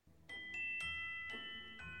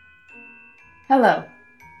Hello,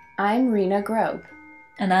 I'm Rena Grobe.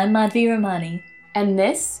 And I'm Madhvi Ramani. And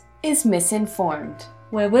this is Misinformed,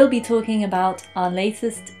 where we'll be talking about our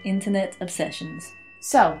latest internet obsessions.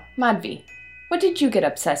 So, Madhvi, what did you get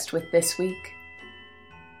obsessed with this week?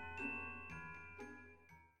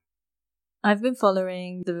 I've been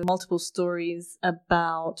following the multiple stories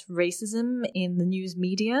about racism in the news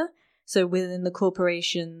media, so within the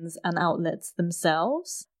corporations and outlets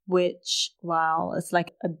themselves, which, wow, it's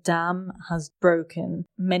like a dam has broken.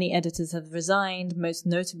 Many editors have resigned, most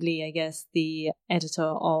notably, I guess, the editor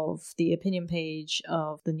of the opinion page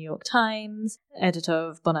of the New York Times, editor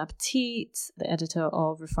of Bon Appetit, the editor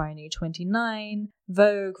of Refinery29,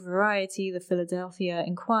 Vogue, Variety, the Philadelphia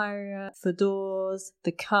Inquirer, Fedor's,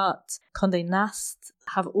 The Cut, Condé Nast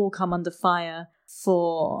have all come under fire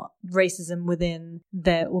for racism within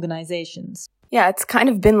their organizations. Yeah, it's kind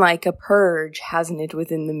of been like a purge, hasn't it,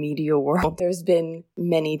 within the media world? There's been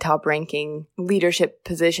many top-ranking leadership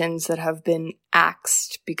positions that have been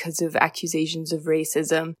axed because of accusations of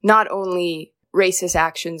racism. Not only racist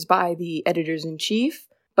actions by the editors-in-chief,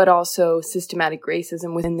 but also systematic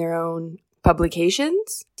racism within their own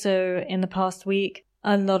publications. So in the past week,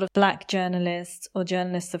 a lot of Black journalists or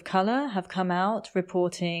journalists of color have come out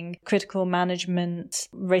reporting critical management,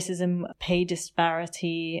 racism, pay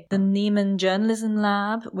disparity. The Nieman Journalism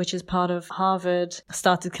Lab, which is part of Harvard,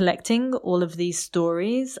 started collecting all of these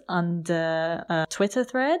stories under a Twitter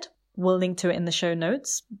thread. We'll link to it in the show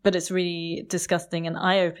notes, but it's really disgusting and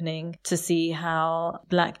eye-opening to see how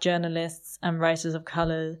Black journalists and writers of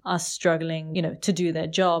color are struggling, to do their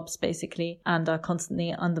jobs, basically, and are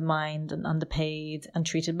constantly undermined and underpaid and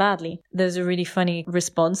treated badly. There's a really funny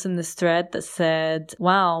response in this thread that said,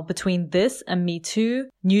 wow, between this and Me Too,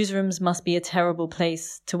 newsrooms must be a terrible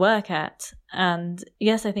place to work at. And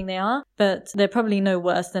yes, I think they are, but they're probably no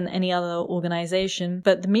worse than any other organization.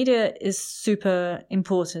 But the media is super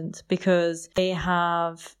important because they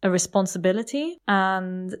have a responsibility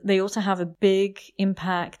and they also have a big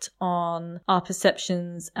impact on our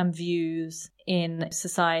perceptions and views in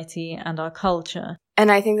society and our culture.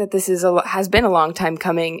 And I think that this has been a long time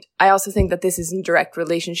coming. I also think that this is in direct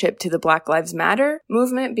relationship to the Black Lives Matter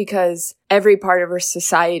movement because every part of our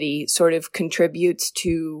society sort of contributes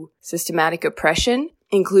to systematic oppression,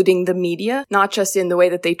 including the media, not just in the way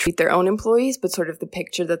that they treat their own employees, but sort of the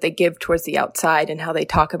picture that they give towards the outside and how they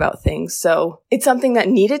talk about things. So it's something that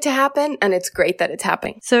needed to happen, and it's great that it's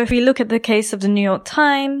happening. So if we look at the case of the New York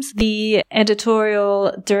Times, the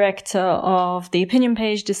editorial director of the opinion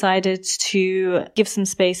page decided to give some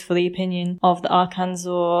space for the opinion of the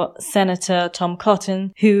Arkansas Senator Tom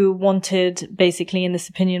Cotton, who wanted basically in this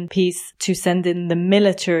opinion piece to send in the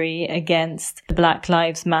military against the Black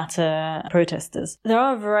Lives Matter protesters. There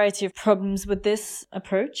are a variety of problems with this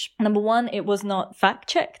approach. Number one, it was not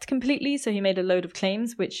fact-checked completely, so he made a load of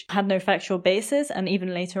claims which had no factual basis, and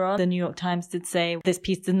even later on, the New York Times did say this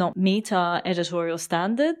piece did not meet our editorial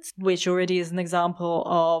standards, which already is an example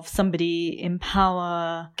of somebody in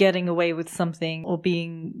power getting away with something or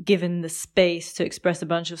being given the space to express a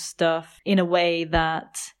bunch of stuff in a way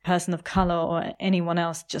that a person of color or anyone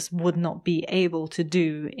else just would not be able to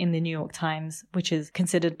do in the New York Times, which is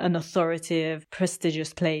considered an authoritative, prestigious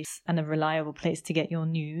place and a reliable place to get your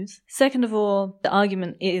news. Second of all, the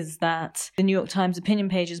argument is that the New York Times opinion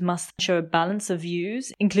pages must show a balance of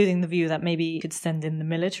views, including the view that maybe you could send in the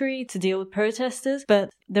military to deal with protesters, but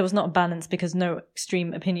there was not a balance because no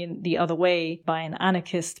extreme opinion the other way by an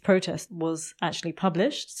anarchist protest was actually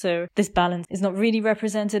published. So this balance is not really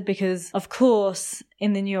represented because, of course,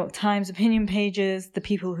 in the New York Times opinion pages, the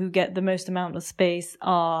people who get the most amount of space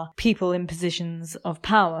are people in positions of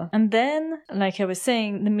power. And then, like I was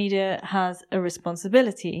saying, the media has a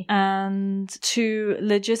responsibility. And to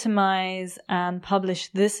legitimize and publish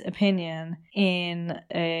this opinion in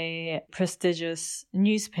a prestigious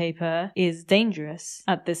newspaper is dangerous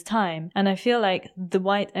at this time. And I feel like the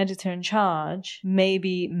white editor in charge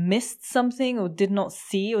maybe missed something or did not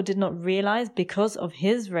see or did not realize because of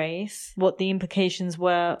his race what the implications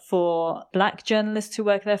were for Black journalists who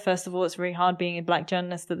work there. First of all, it's very hard being a Black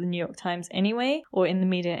journalist at the New York Times anyway, or in the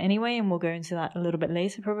media anyway, and we'll go into that a little bit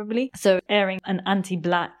later probably. So airing an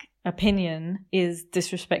anti-Black opinion is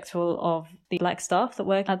disrespectful of the Black staff that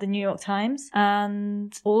work at the New York Times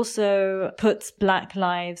and also puts Black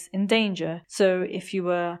lives in danger. So if you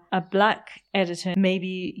were a Black editor,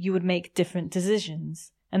 maybe you would make different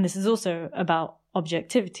decisions. And this is also about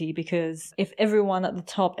objectivity, because if everyone at the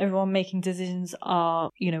top, everyone making decisions are,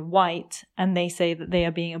 white, and they say that they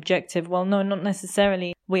are being objective, well, no, not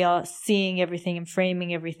necessarily. We are seeing everything and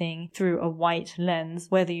framing everything through a white lens,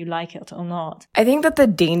 whether you like it or not. I think that the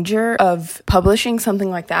danger of publishing something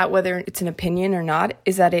like that, whether it's an opinion or not,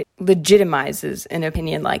 is that it legitimizes an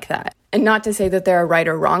opinion like that. And not to say that there are right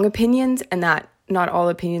or wrong opinions and that not all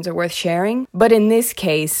opinions are worth sharing. But in this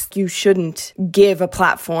case, you shouldn't give a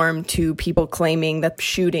platform to people claiming that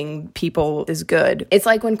shooting people is good. It's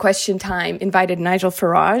like when Question Time invited Nigel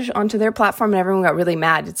Farage onto their platform and everyone got really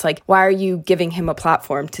mad. It's like, why are you giving him a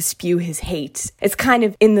platform to spew his hate? It's kind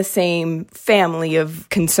of in the same family of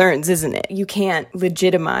concerns, isn't it? You can't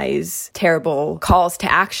legitimize terrible calls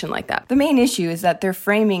to action like that. The main issue is that they're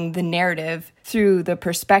framing the narrative through the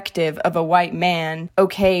perspective of a white man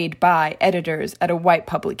okayed by editors at a white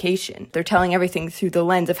publication. They're telling everything through the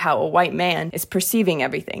lens of how a white man is perceiving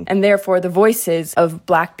everything. And therefore, the voices of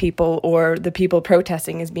Black people or the people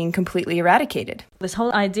protesting is being completely eradicated. This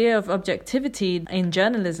whole idea of objectivity in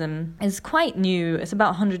journalism is quite new. It's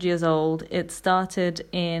about 100 years old. It started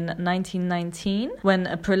in 1919 when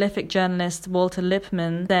a prolific journalist, Walter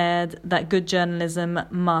Lippmann, said that good journalism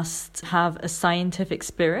must have a scientific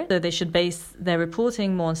spirit. So they should base their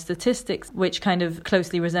reporting more on statistics, which kind of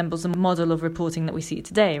closely resembles the model of reporting that we see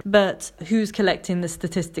today. But who's collecting the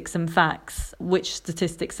statistics and facts? Which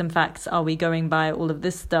statistics and facts are we going by? All of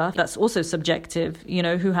this stuff, that's also subjective.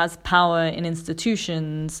 Who has power in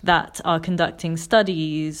institutions that are conducting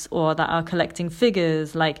studies or that are collecting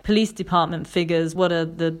figures, like police department figures? What are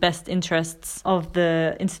the best interests of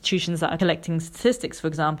the institutions that are collecting statistics, for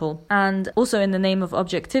example? And also, in the name of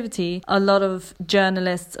objectivity, a lot of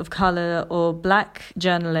journalists of color or Black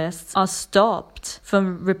journalists are stopped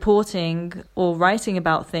from reporting or writing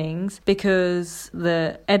about things because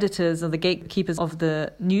the editors or the gatekeepers of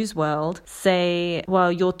the news world say,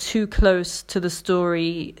 well, you're too close to the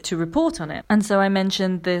story to report on it. And so I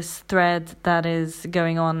mentioned this thread that is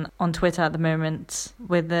going on Twitter at the moment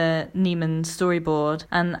with the Neiman storyboard.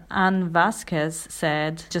 And Anne Vasquez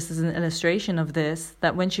said, just as an illustration of this,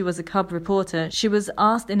 that when she was a cub reporter, she was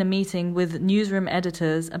asked in a meeting with newsroom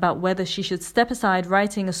editors about whether she should step aside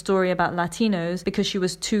writing a story about Latinos because she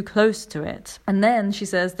was too close to it. And then she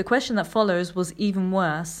says the question that follows was even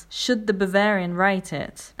worse. Should the Bavarian write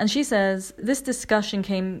it? And she says this discussion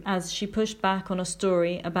came as she pushed back on a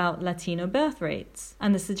story about Latino birth rates.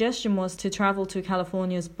 And the suggestion was to travel to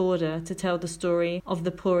California's border to tell the story of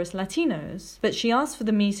the poorest Latinos. But she asked for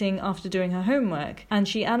the meeting after doing her homework, and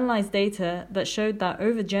she analyzed data that showed that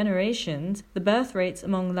over generations, the birth rates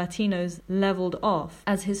among Latinos leveled off,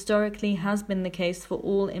 as historically has been the case for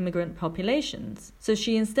all immigrant populations. So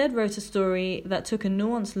she instead wrote a story that took a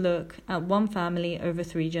nuanced look at one family over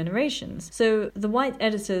 3 generations. So the white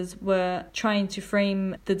editors were trying to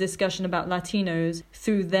frame the discussion about Latinos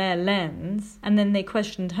through their lens, and then they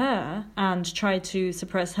questioned her and tried to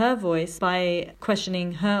suppress her voice by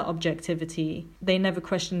questioning her objectivity. They never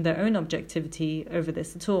questioned their own objectivity over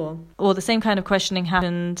this at all. Or the same kind of questioning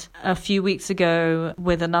happened a few weeks ago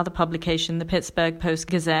with another publication, the Pittsburgh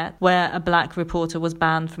Post-Gazette, where a Black reporter was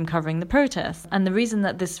banned from covering the protests. And the reason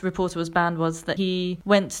that this reporter was banned was that he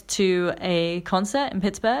went to a concert in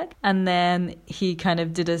Pittsburgh and then he kind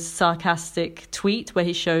of did a sarcastic tweet where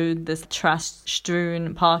he showed this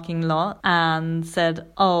trash-strewn parking lot and said,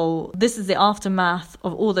 oh, this is the aftermath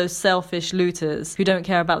of all those selfish looters who don't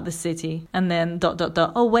care about the city. And then ...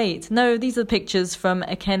 Oh, wait, no, these are pictures from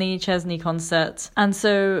a Kenny Chesney concert. And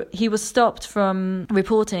so he was stopped from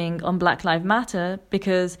reporting on Black Lives Matter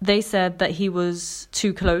because they said that he was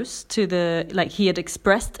too close to he had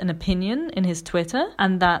expressed an opinion in his Twitter,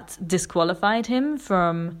 and that disqualified him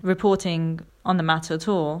from reporting on the matter at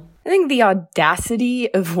all. I think the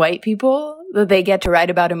audacity of white people that they get to write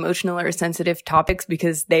about emotional or sensitive topics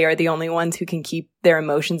because they are the only ones who can keep their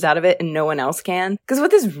emotions out of it and no one else can. Because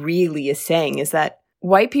what this really is saying is that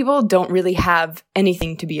white people don't really have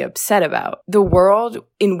anything to be upset about. The world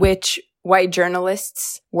in which white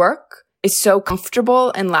journalists work is so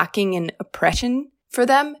comfortable and lacking in oppression for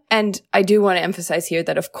them. And I do want to emphasize here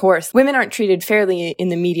that, of course, women aren't treated fairly in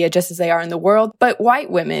the media just as they are in the world, but white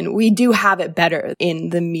women, we do have it better in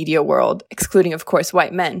the media world, excluding, of course,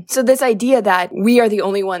 white men. So this idea that we are the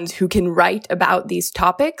only ones who can write about these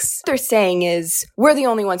topics, what they're saying is we're the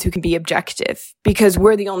only ones who can be objective because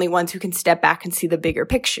we're the only ones who can step back and see the bigger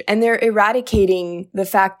picture. And they're eradicating the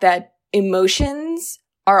fact that emotions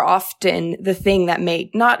are often the thing that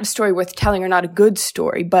make not a story worth telling or not a good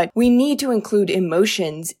story, but we need to include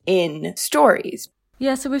emotions in stories.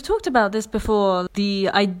 Yeah, so we've talked about this before. The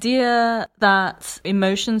idea that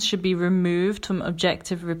emotions should be removed from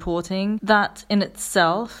objective reporting, that in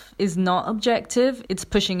itself is not objective. It's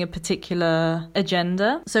pushing a particular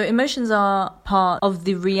agenda. So emotions are part of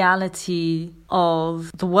the reality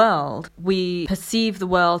of the world. We perceive the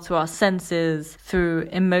world through our senses, through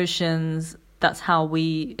emotions. That's how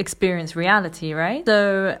we experience reality, right?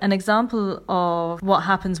 So an example of what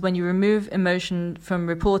happens when you remove emotion from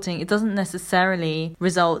reporting, it doesn't necessarily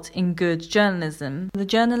result in good journalism. The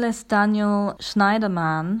journalist Daniel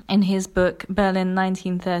Schneiderman, in his book Berlin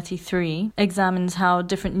 1933, examines how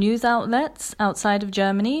different news outlets outside of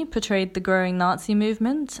Germany portrayed the growing Nazi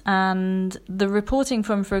movement, and the reporting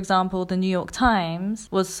from, for example, the New York Times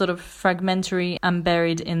was sort of fragmentary and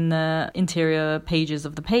buried in the interior pages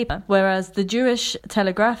of the paper, whereas the Jewish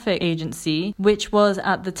Telegraphic Agency, which was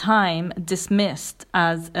at the time dismissed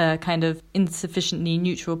as a kind of insufficiently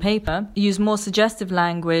neutral paper, used more suggestive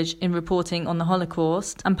language in reporting on the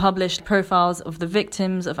Holocaust and published profiles of the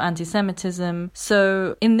victims of anti-Semitism.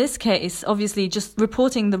 So in this case, obviously just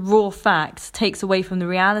reporting the raw facts takes away from the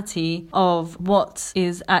reality of what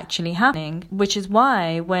is actually happening, which is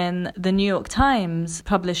why when the New York Times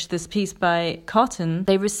published this piece by Cotton,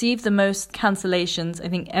 they received the most cancellations, I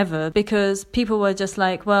think, ever, because people were just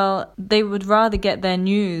like, well, they would rather get their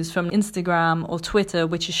news from Instagram or Twitter,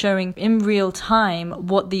 which is showing in real time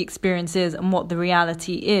what the experience is and what the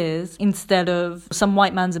reality is, instead of some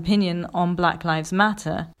white man's opinion on Black Lives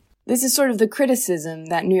Matter. This is sort of the criticism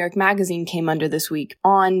that New York Magazine came under this week.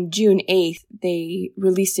 On June 8th, they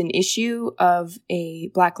released an issue of a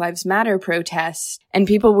Black Lives Matter protest, and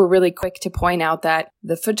people were really quick to point out that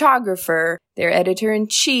the photographer, their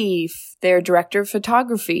editor-in-chief, their director of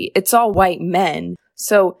photography, it's all white men.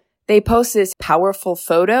 So they post this powerful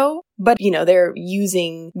photo, but, they're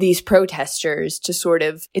using these protesters to sort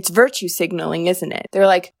of, it's virtue signaling, isn't it? They're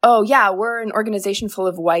like, oh yeah, we're an organization full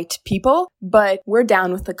of white people, but we're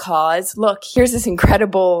down with the cause. Look, here's this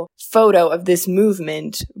incredible photo of this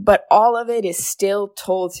movement, but all of it is still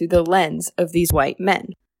told through the lens of these white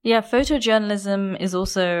men. Yeah, photojournalism is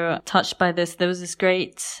also touched by this. There was this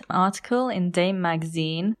great article in Dame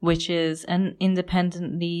magazine, which is an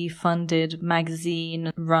independently funded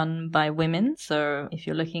magazine run by women. So if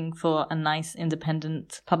you're looking for a nice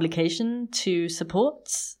independent publication to support,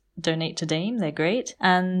 donate to Dame, they're great.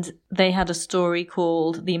 And they had a story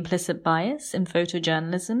called The Implicit Bias in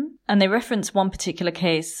Photojournalism. And they reference one particular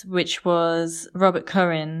case, which was Robert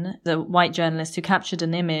Cohen, the white journalist who captured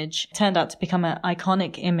an image, turned out to become an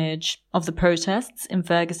iconic image of the protests in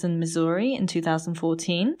Ferguson, Missouri in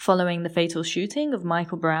 2014, following the fatal shooting of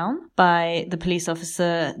Michael Brown by the police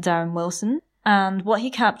officer Darren Wilson. And what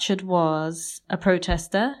he captured was a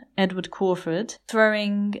protester, Edward Crawford,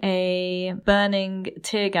 throwing a burning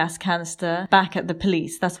tear gas canister back at the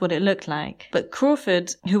police. That's what it looked like. But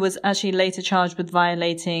Crawford, who was actually later charged with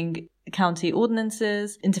violating county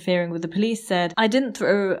ordinances, interfering with the police, said, I didn't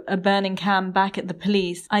throw a burning can back at the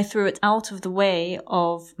police. I threw it out of the way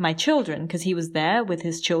of my children, because he was there with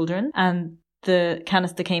his children, and the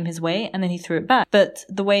canister came his way and then he threw it back. But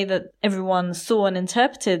the way that everyone saw and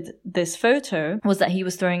interpreted this photo was that he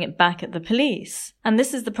was throwing it back at the police. And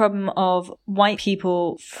this is the problem of white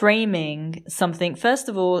people framing something. First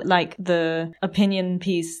of all, like the opinion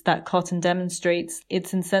piece that Cotton demonstrates,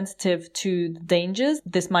 it's insensitive to the dangers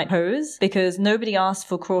this might pose, because nobody asked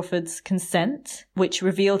for Crawford's consent, which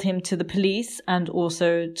revealed him to the police and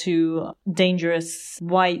also to dangerous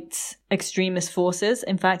white extremist forces.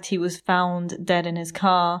 In fact, he was found dead in his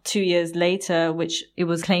car 2 years later, which it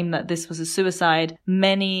was claimed that this was a suicide.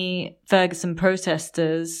 Many Ferguson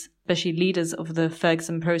protesters, especially leaders of the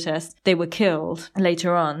Ferguson protest, they were killed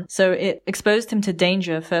later on. So it exposed him to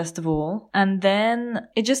danger, first of all. And then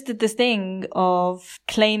it just did this thing of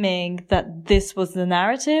claiming that this was the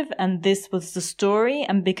narrative and this was the story.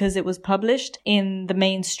 And because it was published in the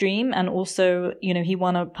mainstream and also, he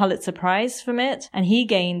won a Pulitzer Prize from it and he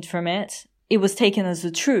gained from it, it was taken as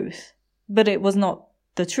the truth. But it was not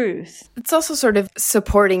the truth. It's also sort of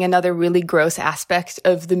supporting another really gross aspect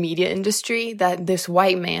of the media industry, that this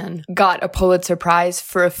white man got a Pulitzer Prize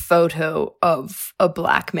for a photo of a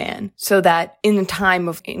black man. So that in a time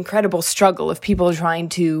of incredible struggle of people trying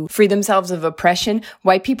to free themselves of oppression,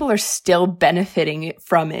 white people are still benefiting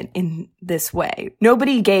from it in this way.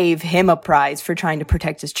 Nobody gave him a prize for trying to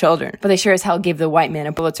protect his children, but they sure as hell gave the white man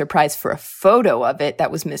a Pulitzer Prize for a photo of it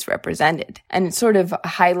that was misrepresented. And it sort of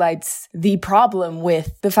highlights the problem with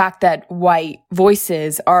with the fact that white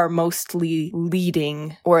voices are mostly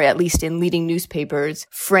leading, or at least in leading newspapers,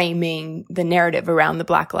 framing the narrative around the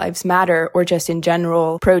Black Lives Matter or just in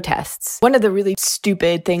general protests. One of the really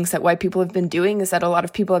stupid things that white people have been doing is that a lot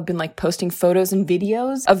of people have been like posting photos and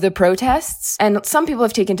videos of the protests, and some people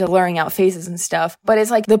have taken to blurring out faces and stuff, but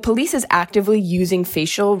it's like the police is actively using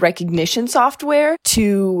facial recognition software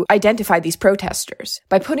to identify these protesters.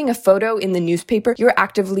 By putting a photo in the newspaper, you're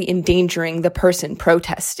actively endangering the person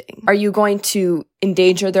protesting. Are you going to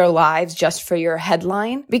endanger their lives just for your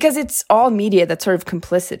headline? Because it's all media that's sort of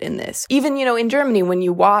complicit in this. Even, in Germany, when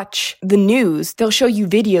you watch the news, they'll show you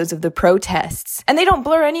videos of the protests and they don't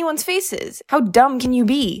blur anyone's faces. How dumb can you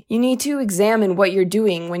be? You need to examine what you're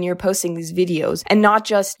doing when you're posting these videos, and not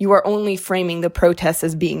just you are only framing the protests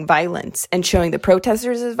as being violence and showing the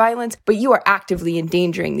protesters as violence, but you are actively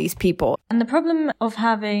endangering these people. And the problem of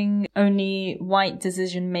having only white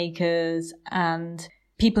decision makers and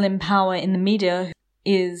people in power in the media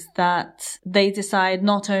is that they decide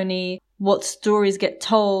not only what stories get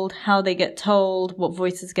told, how they get told, what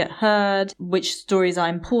voices get heard, which stories are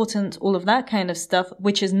important, all of that kind of stuff,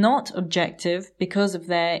 which is not objective because of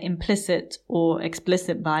their implicit or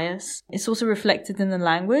explicit bias. It's also reflected in the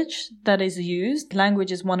language that is used.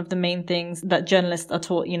 Language is one of the main things that journalists are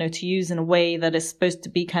taught, to use in a way that is supposed to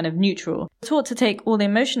be kind of neutral. We're taught to take all the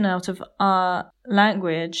emotion out of our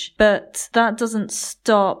language, but that doesn't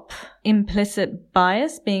stop implicit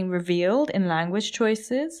bias being revealed in language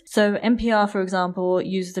choices. So NPR, for example,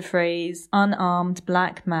 used the phrase unarmed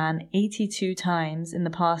black man 82 times in the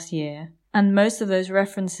past year. And most of those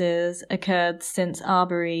references occurred since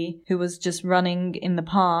Arbery, who was just running in the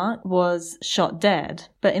park, was shot dead.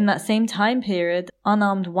 But in that same time period,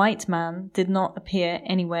 unarmed white man did not appear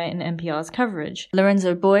anywhere in NPR's coverage.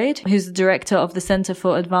 Lorenzo Boyd, who's the director of the Center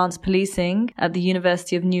for Advanced Policing at the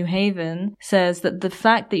University of New Haven, says that the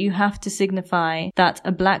fact that you have to signify that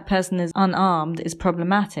a black person is unarmed is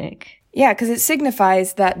problematic. Yeah, because it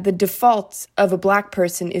signifies that the default of a black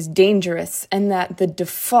person is dangerous and that the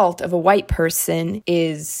default of a white person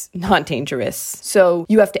is not dangerous. So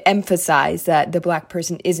you have to emphasize that the black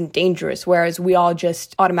person isn't dangerous, whereas we all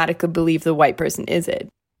just automatically believe the white person is it.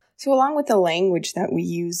 So along with the language that we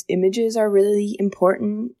use, images are really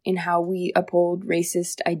important in how we uphold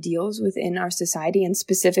racist ideals within our society and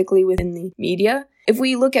specifically within the media. If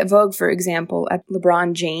we look at Vogue, for example, at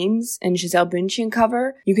LeBron James and Gisele Bündchen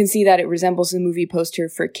cover, you can see that it resembles the movie poster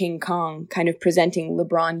for King Kong, kind of presenting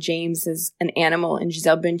LeBron James as an animal and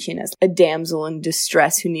Gisele Bündchen as a damsel in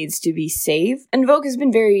distress who needs to be saved. And Vogue has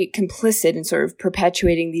been very complicit in sort of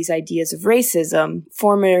perpetuating these ideas of racism.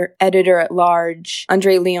 Former editor-at-large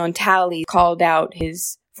Andre Leon Talley called out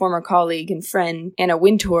his former colleague and friend Anna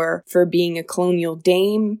Wintour for being a colonial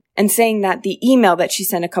dame, and saying that the email that she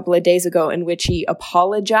sent a couple of days ago in which he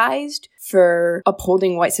apologized for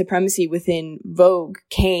upholding white supremacy within Vogue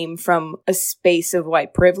came from a space of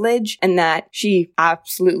white privilege, and that she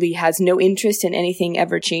absolutely has no interest in anything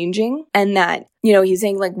ever changing, and that, he's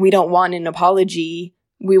saying we don't want an apology.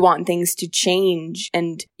 We want things to change,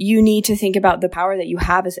 and you need to think about the power that you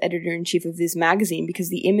have as editor-in-chief of this magazine, because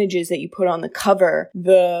the images that you put on the cover,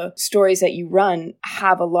 the stories that you run,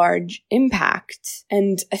 have a large impact.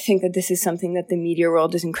 And I think that this is something that the media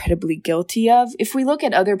world is incredibly guilty of. If we look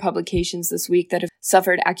at other publications this week that have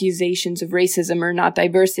suffered accusations of racism or not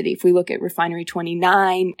diversity, if we look at Refinery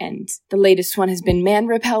 29, and the latest one has been Man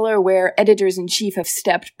Repeller, where editors-in-chief have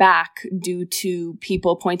stepped back due to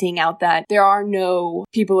people pointing out that there are no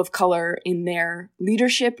people of color in their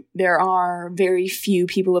leadership. There are very few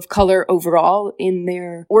people of color overall in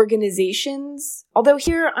their organizations. Although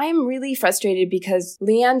here I'm really frustrated because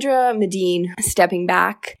Leandra Medine stepping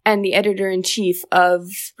back and the editor-in-chief of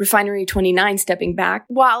Refinery 29 stepping back,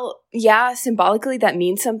 while symbolically that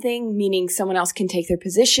means something, meaning someone else can take their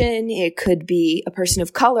position, it could be a person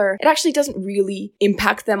of color, it actually doesn't really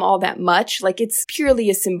impact them all that much. It's purely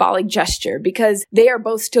a symbolic gesture because they are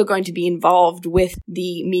both still going to be involved with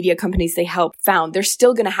the media companies they help found. They're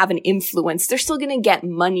still going to have an influence. They're still going to get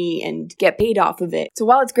money and get paid off of it. So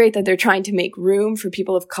while it's great that they're trying to make room for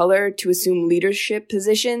people of color to assume leadership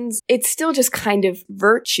positions, it's still just kind of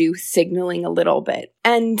virtue signaling a little bit.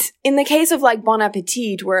 And in the case of Bon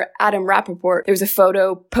Appetit, where Adam Rappaport, there was a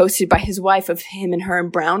photo posted by his wife of him and her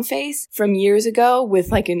in brownface from years ago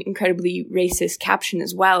with an incredibly racist caption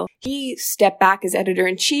as well. He stepped back as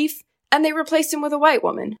editor-in-chief and they replaced him with a white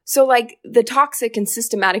woman. So like the toxic and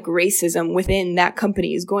systematic racism within that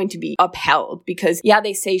company is going to be upheld because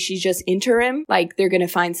they say she's just interim, like they're going to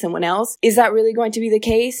find someone else. Is that really going to be the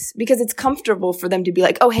case? Because it's comfortable for them to be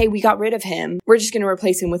like, oh, hey, we got rid of him. We're just going to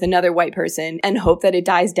replace him with another white person and hope that it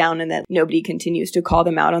dies down and that nobody continues to call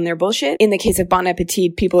them out on their bullshit. In the case of Bon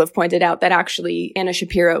Appetit, people have pointed out that actually Anna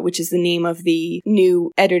Shapiro, which is the name of the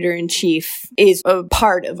new editor-in-chief, is a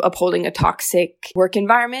part of upholding a toxic work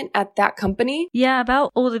environment at that company. Yeah,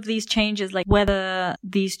 about all of these changes, like whether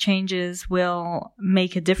these changes will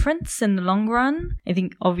make a difference in the long run. I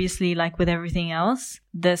think obviously, like with everything else,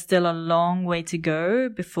 there's still a long way to go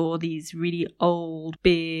before these really old,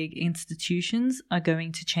 big institutions are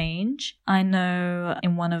going to change. I know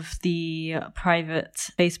in one of the private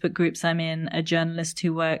Facebook groups I'm in, a journalist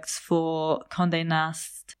who works for Condé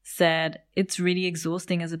Nast said it's really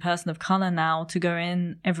exhausting as a person of color now to go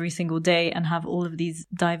in every single day and have all of these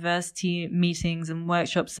diversity meetings and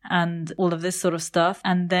workshops and all of this sort of stuff.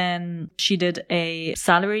 And then she did a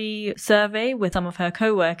salary survey with some of her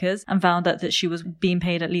co-workers and found out that she was being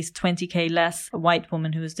paid at least 20k less, a white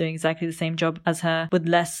woman who was doing exactly the same job as her with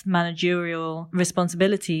less managerial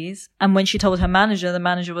responsibilities. And when she told her manager, the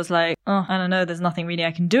manager was like, oh, I don't know, there's nothing really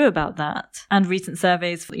I can do about that. And recent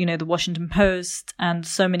surveys, the Washington Post and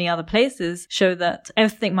so many other places show that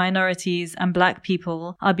ethnic minorities and black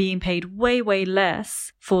people are being paid way, way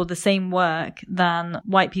less for the same work than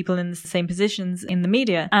white people in the same positions in the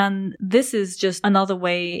media. And this is just another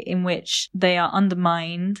way in which they are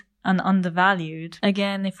undermined and undervalued.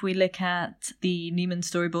 Again, if we look at the Newman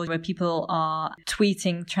Storyboard where people are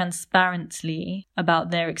tweeting transparently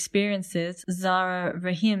about their experiences, Zara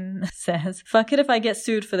Rahim says, fuck it if I get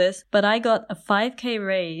sued for this, but I got a 5k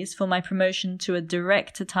raise for my promotion to a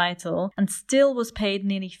director title and still was paid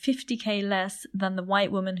nearly 50k less than the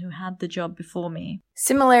white woman who had the job before me.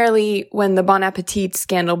 Similarly, when the Bon Appetit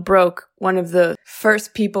scandal broke, one of the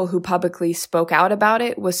first people who publicly spoke out about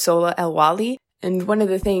it was Sola El-Wally. And one of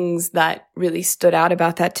the things that really stood out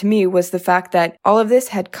about that to me was the fact that all of this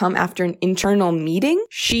had come after an internal meeting.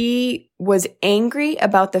 She was angry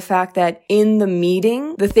about the fact that in the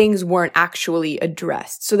meeting, the things weren't actually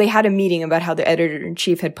addressed. So they had a meeting about how the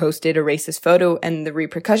editor-in-chief had posted a racist photo and the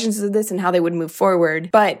repercussions of this and how they would move forward.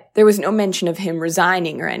 But there was no mention of him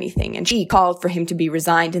resigning or anything. And she called for him to be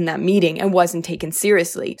resigned in that meeting and wasn't taken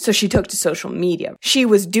seriously. So she took to social media. She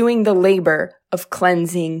was doing the labor of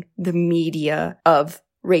cleansing the media of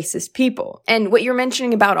racist people. And what you're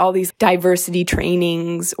mentioning about all these diversity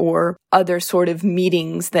trainings or other sort of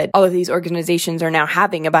meetings that all of these organizations are now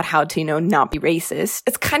having about how to, not be racist,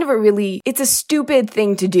 it's kind of it's a stupid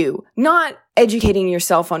thing to do. Not educating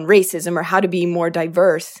yourself on racism or how to be more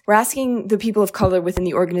diverse. We're asking the people of color within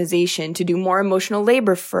the organization to do more emotional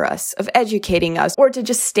labor for us, of educating us, or to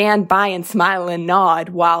just stand by and smile and nod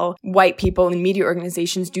while white people in media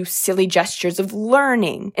organizations do silly gestures of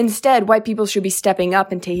learning. Instead, white people should be stepping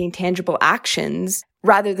up and taking tangible actions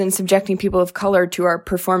rather than subjecting people of color to our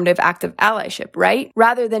performative act of allyship, right?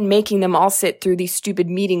 Rather than making them all sit through these stupid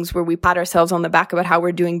meetings where we pat ourselves on the back about how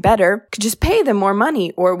we're doing better, could just pay them more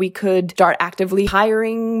money, or we could start actively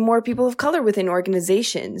hiring more people of color within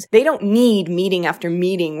organizations. They don't need meeting after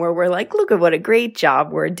meeting where we're like, look at what a great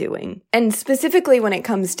job we're doing. And specifically when it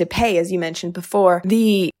comes to pay, as you mentioned before,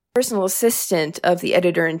 the personal assistant of the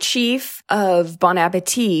editor-in-chief of Bon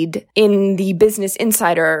Appetit in the Business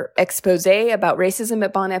Insider expose about racism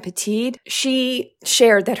at Bon Appetit, she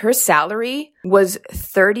shared that her salary was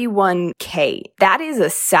 $31K. That is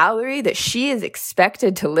a salary that she is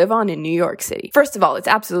expected to live on in New York City. First of all, it's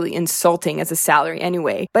absolutely insulting as a salary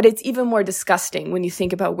anyway, but it's even more disgusting when you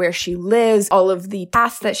think about where she lives, all of the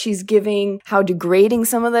tasks that she's giving, how degrading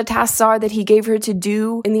some of the tasks are that he gave her to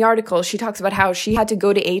do. In the article, she talks about how she had to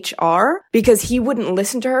go to HR because he wouldn't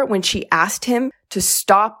listen to her when she asked him to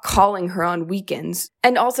stop calling her on weekends.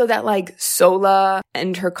 And also that Sola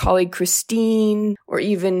and her colleague Christine, or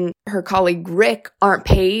even her colleague Rick, aren't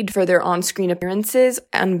paid for their on-screen appearances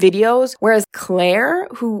and videos, whereas Claire,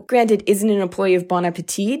 who granted isn't an employee of Bon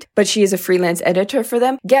Appetit, but she is a freelance editor for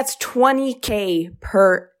them, gets $20K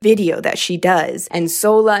per video that she does. And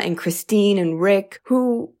Sola and Christine and Rick,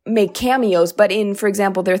 who make cameos, but in, for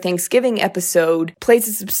example, their Thanksgiving episode, plays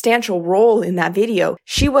a substantial role in that video,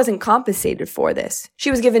 she wasn't compensated for this. She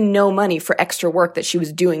was given no money for extra work that she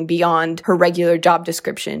was doing beyond her regular job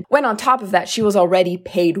description, when on top of that, she was already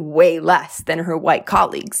paid way less than her white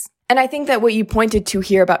colleagues. And I think that what you pointed to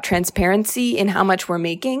here about transparency in how much we're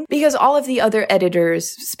making, because all of the other editors,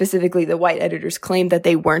 specifically the white editors, claimed that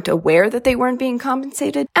they weren't aware that they weren't being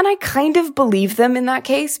compensated. And I kind of believe them in that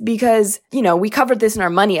case because, we covered this in our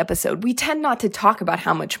money episode. We tend not to talk about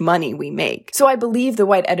how much money we make. So I believe the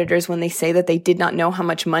white editors when they say that they did not know how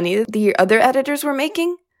much money the other editors were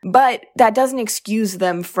making. But that doesn't excuse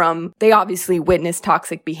them from, they obviously witnessed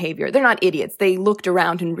toxic behavior. They're not idiots. They looked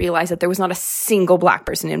around and realized that there was not a single black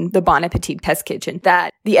person in the Bon Appetit test kitchen,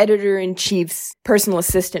 that the editor-in-chief's personal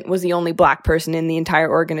assistant was the only black person in the entire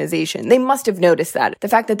organization. They must have noticed that. The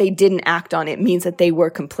fact that they didn't act on it means that they were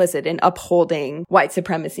complicit in upholding white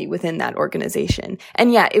supremacy within that organization.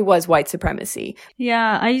 And yeah, it was white supremacy.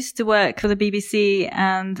 Yeah, I used to work for the BBC,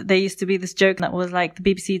 and there used to be this joke that was like,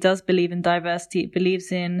 the BBC does believe in diversity. It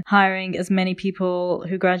believes in hiring as many people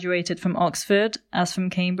who graduated from Oxford as from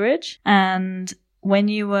Cambridge. And when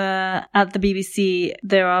you were at the BBC,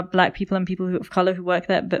 there are black people and people of color who work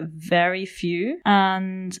there, but very few.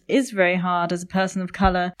 And it's very hard as a person of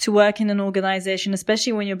color to work in an organization,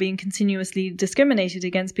 especially when you're being continuously discriminated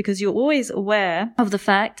against, because you're always aware of the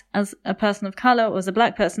fact, as a person of color or as a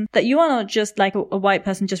black person, that you are not just like a white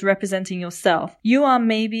person just representing yourself. You are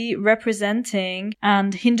maybe representing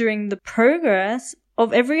and hindering the progress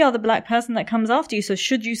of every other black person that comes after you. So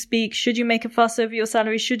should you speak? Should you make a fuss over your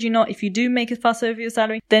salary? Should you not? If you do make a fuss over your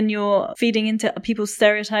salary, then you're feeding into people's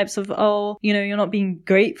stereotypes of, you're not being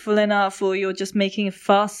grateful enough, or you're just making a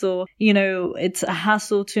fuss, or, it's a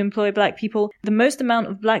hassle to employ black people. The most amount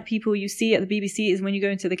of black people you see at the BBC is when you go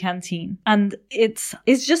into the canteen. And it's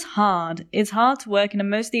just hard. It's hard to work in a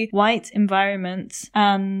mostly white environment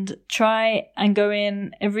and try and go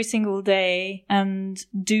in every single day and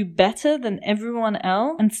do better than everyone else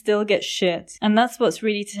and still get shit. And that's what's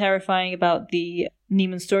really terrifying about the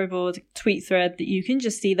Neiman Storyboard tweet thread, that you can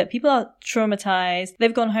just see that people are traumatized.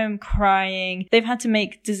 They've gone home crying. They've had to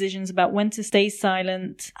make decisions about when to stay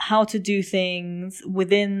silent, how to do things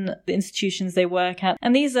within the institutions they work at.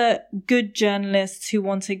 And these are good journalists who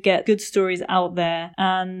want to get good stories out there,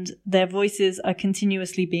 and their voices are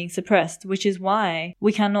continuously being suppressed, which is why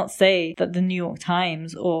we cannot say that the New York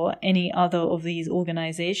Times or any other of these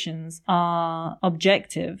organizations are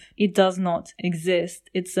objective. It does not exist.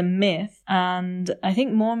 It's a myth. And I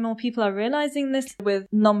think more and more people are realizing this with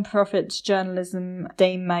non-profit journalism,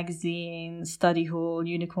 Dame Magazine, Study Hall,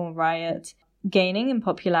 Unicorn Riot, gaining in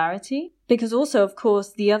popularity. Because also, of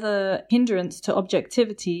course, the other hindrance to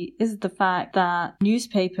objectivity is the fact that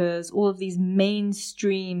newspapers, all of these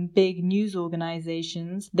mainstream big news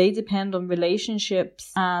organizations, they depend on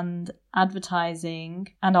relationships and advertising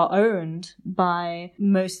and are owned by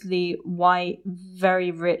mostly white,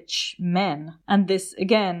 very rich men. And this,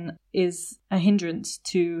 again, is a hindrance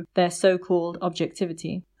to their so-called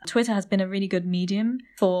objectivity. Twitter has been a really good medium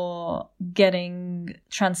for getting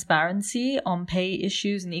transparency on pay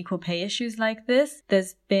issues and equal pay issues like this.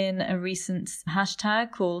 There's been a recent hashtag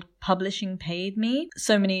called Publishing Paid Me.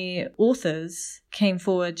 So many authors came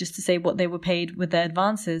forward just to say what they were paid with their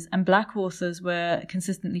advances, and black authors were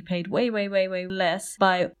consistently paid way less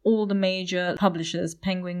by all the major publishers: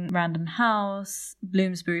 Penguin Random House,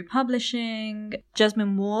 Bloomsbury Publishing.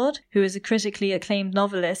 Jasmine Ward, who is a critically acclaimed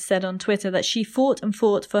novelist, said on Twitter that she fought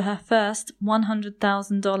for her first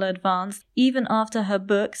 $100,000 advance, even after her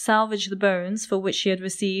book Salvage the Bones, for which she had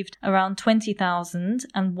received around $20,000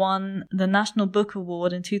 and won the National Book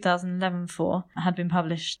Award in 2011 for, had been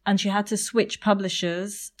published. And she had to switch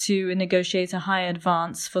publishers to negotiate a higher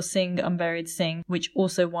advance for Sing Unburied Sing, which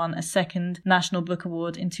also won a second National Book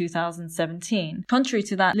Award in 2017. Contrary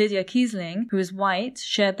to that, Lydia Kiesling, who is white,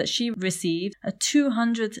 shared that she received a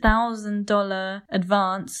 $200,000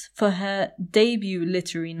 advance for her debut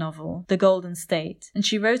literary novel, The Golden State. And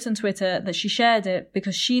she wrote on Twitter that she shared it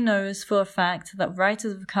because she knows for a fact that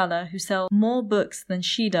writers of color who sell more books than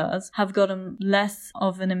she does have gotten less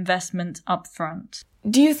of an investment up front.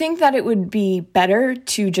 Do you think that it would be better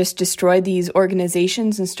to just destroy these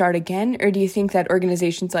organizations and start again? Or do you think that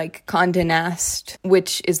organizations like Condé Nast,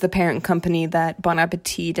 which is the parent company that Bon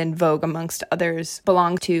Appetit and Vogue, amongst others,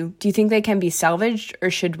 belong to, do you think they can be salvaged,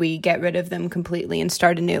 or should we get rid of them completely and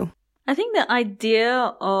start anew? I think the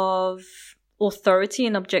idea of authority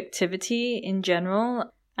and objectivity in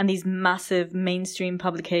general, and these massive mainstream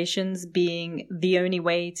publications being the only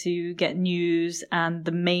way to get news and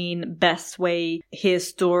the main best way to hear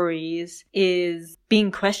stories, is being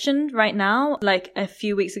questioned right now. Like a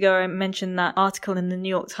few weeks ago, I mentioned that article in the New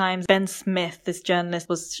York Times. Ben Smith, this journalist,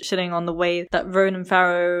 was shitting on the way that Ronan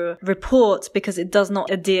Farrow reports because it does not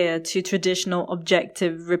adhere to traditional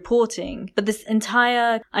objective reporting. But this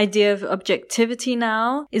entire idea of objectivity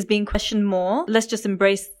now is being questioned more. Let's just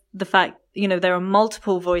embrace the fact, there are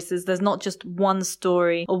multiple voices. There's not just one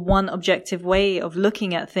story or one objective way of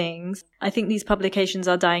looking at things. I think these publications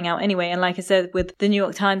are dying out anyway. And like I said, with the New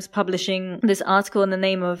York Times publishing this article in the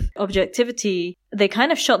name of objectivity, they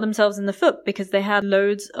kind of shot themselves in the foot because they had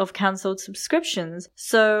loads of cancelled subscriptions.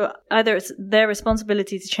 So either it's their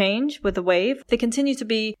responsibility to change with the wave. If they continue to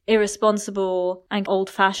be irresponsible and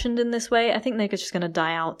old-fashioned in this way, I think they're just going to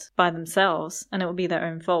die out by themselves and it will be their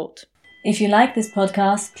own fault. If you like this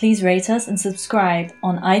podcast, please rate us and subscribe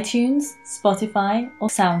on iTunes, Spotify, or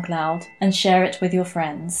SoundCloud, and share it with your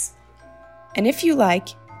friends. And if you like,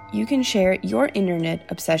 you can share your internet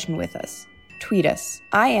obsession with us. Tweet us.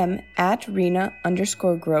 I am at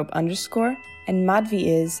Rena_Grobe_ and Madhvi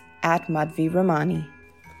is at Madhvi Ramani.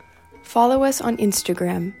 Follow us on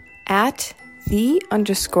Instagram at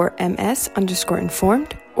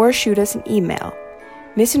the_ms_informed or shoot us an email.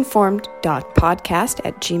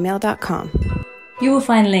 misinformed.podcast@gmail.com. You will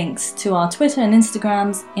find links to our Twitter and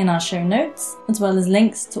Instagrams in our show notes, as well as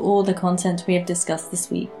links to all the content we have discussed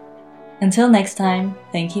this week. Until next time,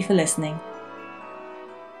 thank you for listening.